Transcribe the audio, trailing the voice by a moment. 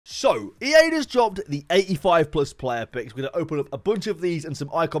So, EA just dropped the 85 plus player picks. We're going to open up a bunch of these and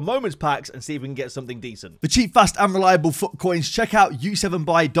some icon moments packs and see if we can get something decent. For cheap, fast and reliable foot coins, check out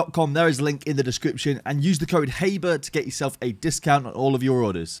u7buy.com. There is a link in the description and use the code Haber to get yourself a discount on all of your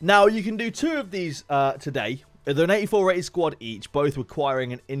orders. Now, you can do two of these today. They're an 84 rated squad each, both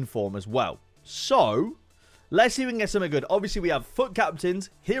requiring an inform as well. So, let's see if we can get something good. Obviously, we have foot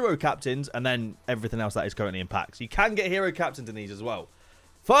captains, hero captains, and then everything else that is currently in packs. You can get hero captains in these as well.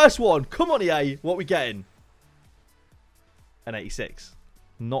 First one, come on EA, what we getting? An 86.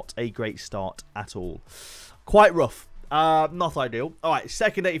 Not a great start at all. Quite rough. Not ideal. Alright,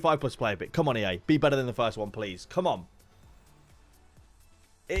 second 85 plus player pick. Come on EA, be better than the first one, please. Come on.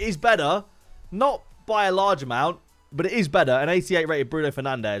 It is better, not by a large amount, but it is better. An 88 rated Bruno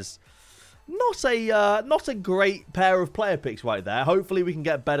Fernandes. Not a great pair of player picks right there. Hopefully we can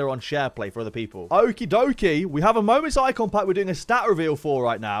get better on share play for other people. Okie dokie. We have a moments icon pack we're doing a stat reveal for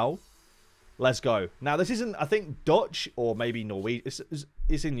right now. Let's go. Now this isn't, I think, Dutch or maybe Norwegian.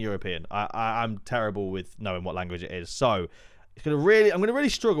 It's in European. I'm terrible with knowing what language it is. So I'm gonna really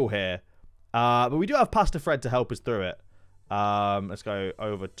struggle here. But we do have Pastor Fred to help us through it. Let's go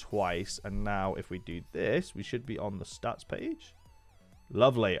over twice. And now if we do this, we should be on the stats page.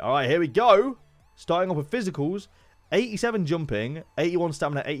 Lovely. All right, here we go. Starting off with physicals. 87 jumping, 81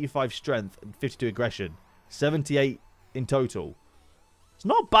 stamina, 85 strength, and 52 aggression. 78 in total. It's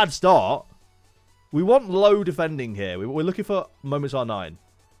not a bad start. We want low defending here. We're looking for moments R9.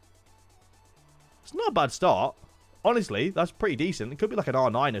 It's not a bad start. Honestly, that's pretty decent. It could be like an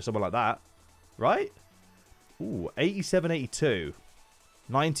R9 or something like that. Right? Ooh, 87, 82.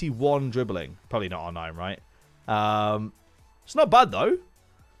 91 dribbling. Probably not R9, right? It's not bad, though.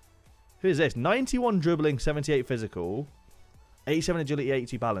 Who is this? 91 dribbling, 78 physical, 87 agility,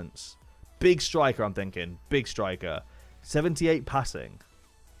 82 balance. Big striker, I'm thinking. Big striker. 78 passing.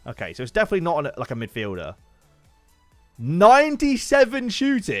 Okay, so it's definitely not like a midfielder. 97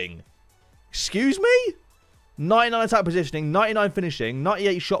 shooting. Excuse me? 99 attack positioning, 99 finishing,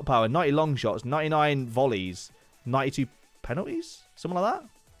 98 shot power, 90 long shots, 99 volleys, 92 penalties? Something like that,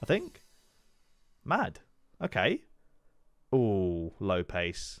 I think. Mad. Okay. Ooh, low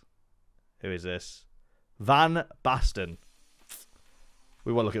pace. Who is this? Van Basten.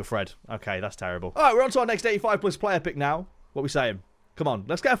 We won't look at Fred. Okay, that's terrible. All right, we're on to our next 85 plus player pick now. What are we saying? Come on,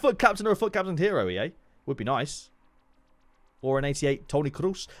 let's get a foot captain or a foot captain hero, EA. Would be nice. Or an 88 Toni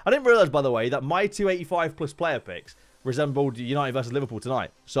Kroos. I didn't realise, by the way, that my two 85 plus player picks resembled United versus Liverpool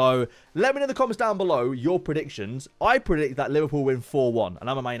tonight. So let me know in the comments down below your predictions. I predict that Liverpool win 4-1, and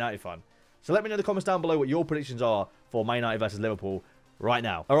I'm a Man United fan. So let me know in the comments down below what your predictions are for Man United versus Liverpool right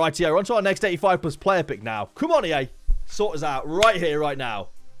now. All right, yeah, we're on to our next 85 plus player pick now. Come on, EA. Sort us out right here, right now.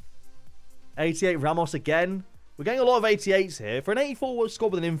 88 Ramos again. We're getting a lot of 88s here. For an 84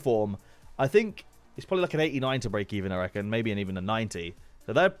 squad with an inform, I think it's probably like an 89 to break even, I reckon. Maybe even a 90.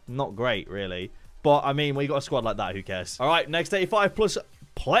 So they're not great, really. But, I mean, when you got a squad like that, who cares? All right, next 85 plus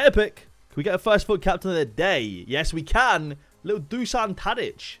player pick. Can we get a first foot captain of the day? Yes, we can. Little Dusan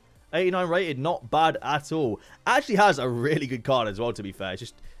Tadic. 89 rated, not bad at all. Actually has a really good card as well, to be fair. It's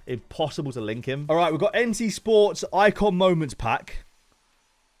just impossible to link him. All right, we've got NC Sports Icon Moments pack.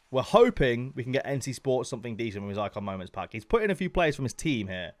 We're hoping we can get NC Sports something decent from his Icon Moments pack. He's put in a few players from his team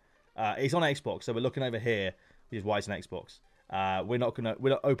here. He's on Xbox, so we're looking over here, which is why it's an Xbox. We're not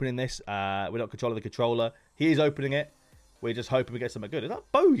opening this. We're not controlling the controller. He is opening it. We're just hoping we get something good. Is that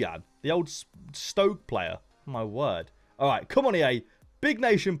Bojan, the old Stoke player? Oh, my word. All right, come on, EA. Big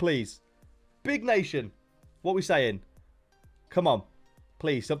nation, please. Big nation. What are we saying? Come on.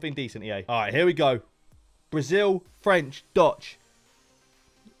 Please, something decent, EA. All right, here we go. Brazil, French, Dutch.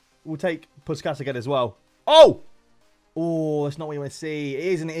 We'll take Puskas again as well. Oh! Oh, that's not what you want to see. It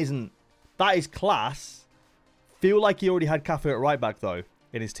is and it isn't. That is class. Feel like he already had Cafu at right back, though,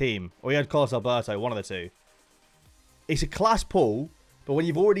 in his team. Or he had Carlos Alberto, one of the two. It's a class pull, but when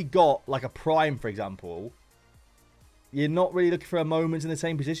you've already got, like, a prime, for example, you're not really looking for a moment in the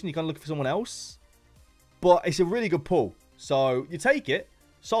same position. You're kind of looking for someone else. But it's a really good pull. So, you take it.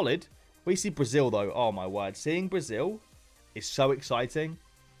 Solid. We see Brazil, though. Oh, my word. Seeing Brazil is so exciting.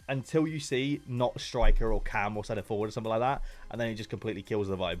 Until you see not striker or cam or centre forward or something like that. And then it just completely kills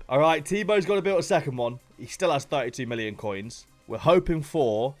the vibe. All right, Tebow's got to build a second one. He still has 32 million coins. We're hoping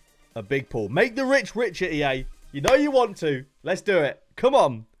for a big pull. Make the rich richer, EA. You know you want to. Let's do it. Come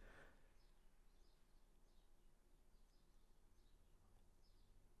on.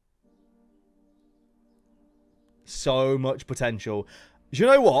 So much potential. Do you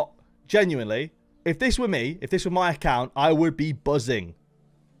know what? Genuinely, if this were me, if this were my account, I would be buzzing.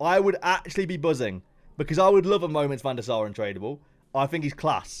 I would actually be buzzing. Because I would love a Moments Van der Sar untradeable. I think he's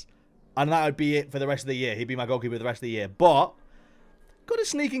class. And that would be it for the rest of the year. He'd be my goalkeeper the rest of the year. But, got a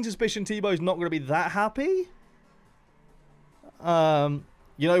sneaking suspicion Tebow's not going to be that happy.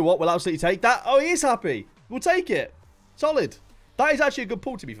 You know what? We'll absolutely take that. Oh, he is happy. We'll take it. Solid. That is actually a good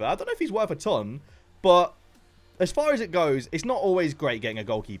pull, to be fair. I don't know if he's worth a ton, but as far as it goes, it's not always great getting a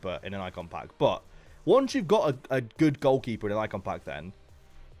goalkeeper in an icon pack. But once you've got a good goalkeeper in an icon pack, then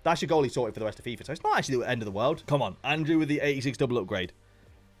that's your goalie sorted for the rest of FIFA. So it's not actually the end of the world. Come on. Andrew with the 86 double upgrade.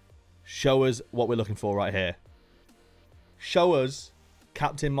 Show us what we're looking for right here. Show us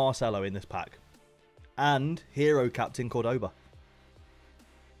Captain Marcelo in this pack. And Hero Captain Cordoba.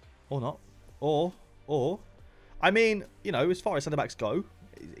 Or not. Or, I mean, you know, as far as centre-backs go,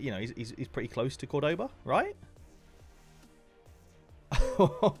 you know, he's pretty close to Cordoba, right?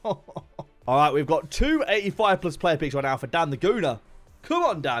 Alright, we've got two 85+ player picks right now for Dan the Gooner. Come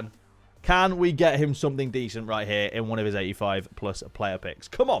on, Dan. Can we get him something decent right here in one of his 85+ player picks?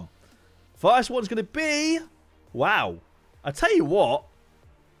 Come on. First one's going to be... Wow. I tell you what,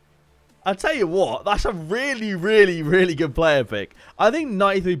 that's a really, really, really good player pick. I think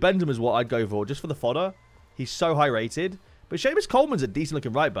 93 Benzema is what I'd go for, just for the fodder. He's so high rated. But Seamus Coleman's a decent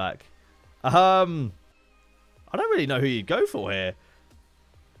looking right back. I don't really know who you'd go for here.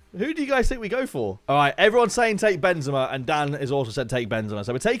 Who do you guys think we go for? All right, everyone's saying take Benzema, and Dan has also said take Benzema.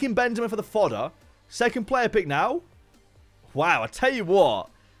 So we're taking Benzema for the fodder. Second player pick now. Wow, I tell you what.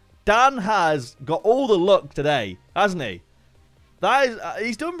 Dan has got all the luck today, hasn't he? That is,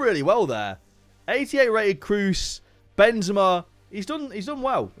 he's done really well there. 88 rated Cruz, Benzema. He's done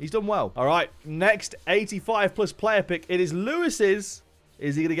well. He's done well. All right, next 85+ player pick. It is Lewis's.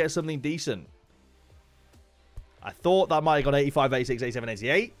 Is he going to get something decent? I thought that might have gone 85, 86, 87,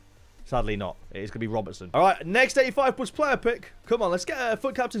 88. Sadly not. It is going to be Robertson. All right, next 85+ player pick. Come on, let's get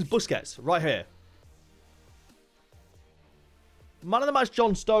FUT Captain's Busquets right here. Man of the match,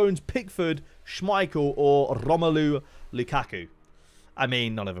 John Stones, Pickford, Schmeichel, or Romelu Lukaku. I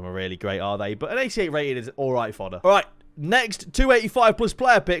mean, none of them are really great, are they? But an 88 rated is all right fodder. All right, next 285+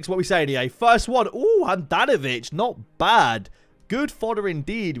 player picks. What are we saying here? First one. Ooh, Handanovic. Not bad. Good fodder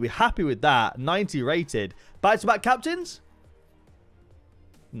indeed. We're happy with that. 90 rated. Back-to-back captains?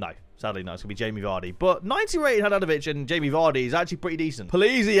 No. Sadly, no. It's going to be Jamie Vardy. But 90 rated Handanovic and Jamie Vardy is actually pretty decent.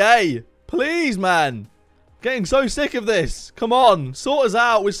 Please, EA. Please, man. Getting so sick of this. Come on. Sort us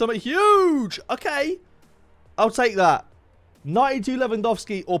out with something huge. Okay. I'll take that. 92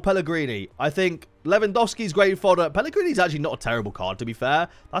 Lewandowski or Pellegrini. I think Lewandowski's great fodder. Pellegrini's actually not a terrible card, to be fair.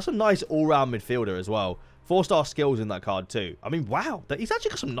 That's a nice all-round midfielder as well. 4-star skills in that card too. I mean, wow. He's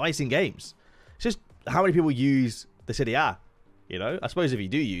actually got some nice in-games. It's just how many people use the Serie A. You know? I suppose if you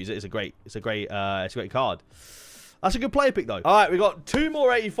do use it, it's a great card. That's a good player pick, though. All right, we've got two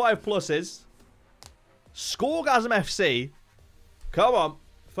more 85 pluses. Scoregasm FC. Come on.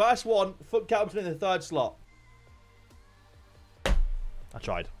 First one. FUT Captain in the third slot. I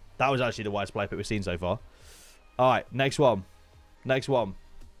tried. That was actually the worst player pick we've seen so far. All right, next one. Next one.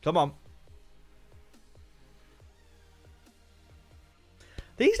 Come on.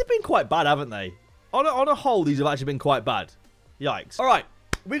 These have been quite bad, haven't they? On a whole, these have actually been quite bad. Yikes. All right,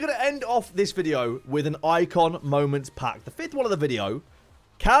 we're going to end off this video with an Icon Moments pack. The fifth one of the video.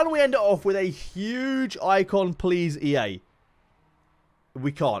 Can we end it off with a huge icon, please, EA?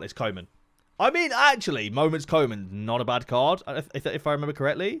 We can't. It's Koeman. I mean, actually, Moments Koeman, not a bad card, if I remember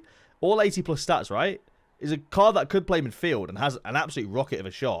correctly. All 80 plus stats, right? Is a card that could play midfield and has an absolute rocket of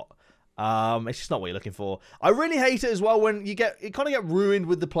a shot. It's just not what you're looking for. I really hate it as well when you kind of get ruined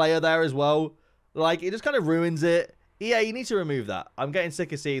with the player there as well. Like, it just kind of ruins it. EA, you need to remove that. I'm getting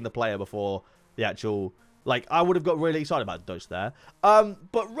sick of seeing the player before the actual... Like, I would have got really excited about Dutch there.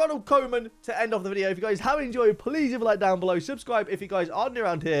 But Ronald Koeman, to end off the video. If you guys have enjoyed, please leave a like down below. Subscribe if you guys are new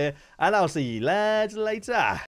around here. And I'll see you lads later.